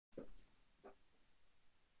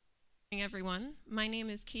Good morning, everyone. My name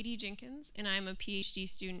is Katy Jinkins, and I'm a PhD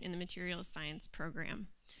student in the Materials Science program.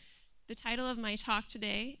 The title of my talk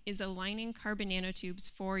today is Aligning Carbon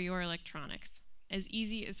Nanotubes for Your Electronics, as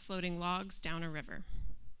easy as floating logs down a river.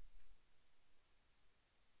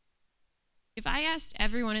 If I asked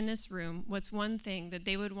everyone in this room what's one thing that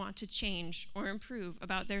they would want to change or improve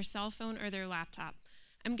about their cell phone or their laptop,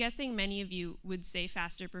 I'm guessing many of you would say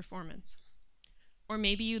faster performance. Or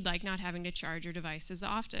maybe you'd like not having to charge your device as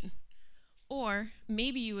often. Or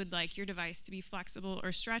maybe you would like your device to be flexible or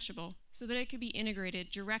stretchable so that it could be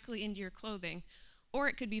integrated directly into your clothing, or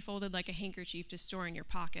it could be folded like a handkerchief to store in your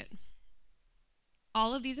pocket.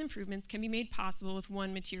 All of these improvements can be made possible with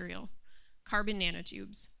one material, carbon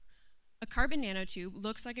nanotubes. A carbon nanotube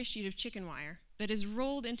looks like a sheet of chicken wire that is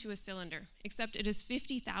rolled into a cylinder, except it is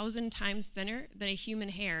 50,000 times thinner than a human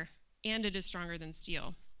hair, and it is stronger than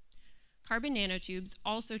steel. Carbon nanotubes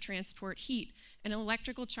also transport heat and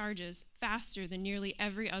electrical charges faster than nearly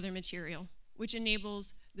every other material, which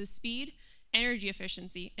enables the speed, energy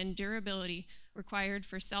efficiency, and durability required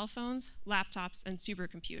for cell phones, laptops, and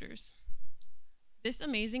supercomputers. This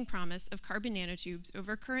amazing promise of carbon nanotubes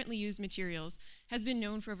over currently used materials has been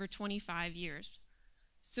known for over 25 years.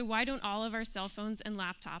 So why don't all of our cell phones and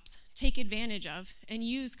laptops take advantage of and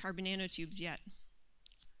use carbon nanotubes yet?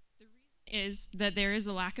 Is that there is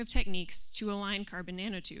a lack of techniques to align carbon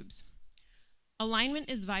nanotubes. Alignment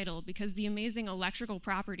is vital because the amazing electrical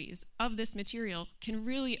properties of this material can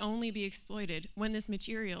really only be exploited when this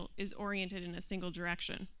material is oriented in a single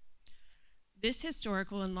direction. This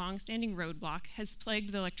historical and long-standing roadblock has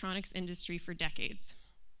plagued the electronics industry for decades.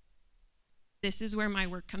 This is where my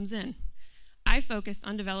work comes in. I focus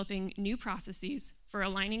on developing new processes for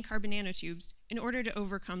aligning carbon nanotubes in order to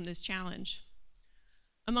overcome this challenge.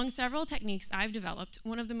 Among several techniques I've developed,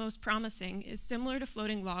 one of the most promising is similar to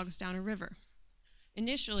floating logs down a river.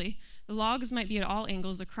 Initially, the logs might be at all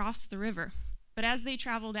angles across the river, but as they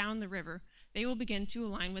travel down the river, they will begin to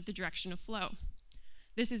align with the direction of flow.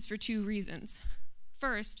 This is for two reasons.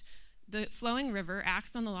 First, the flowing river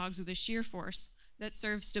acts on the logs with a shear force that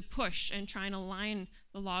serves to push and try and align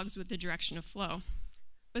the logs with the direction of flow.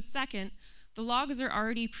 But second, the logs are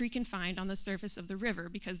already pre-confined on the surface of the river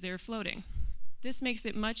because they're floating. This makes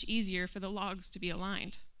it much easier for the logs to be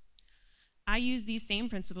aligned. I use these same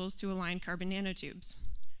principles to align carbon nanotubes.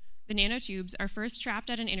 The nanotubes are first trapped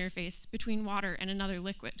at an interface between water and another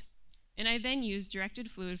liquid, and I then use directed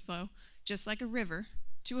fluid flow, just like a river,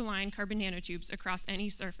 to align carbon nanotubes across any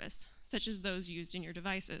surface, such as those used in your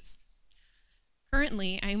devices.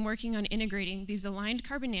 Currently, I am working on integrating these aligned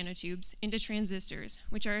carbon nanotubes into transistors,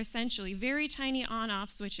 which are essentially very tiny on-off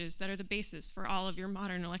switches that are the basis for all of your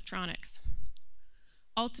modern electronics.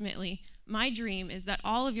 Ultimately, my dream is that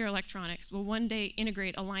all of your electronics will one day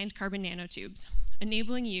integrate aligned carbon nanotubes,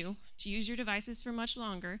 enabling you to use your devices for much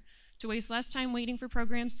longer, to waste less time waiting for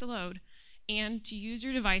programs to load, and to use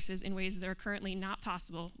your devices in ways that are currently not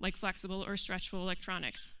possible, like flexible or stretchable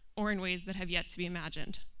electronics, or in ways that have yet to be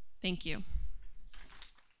imagined. Thank you.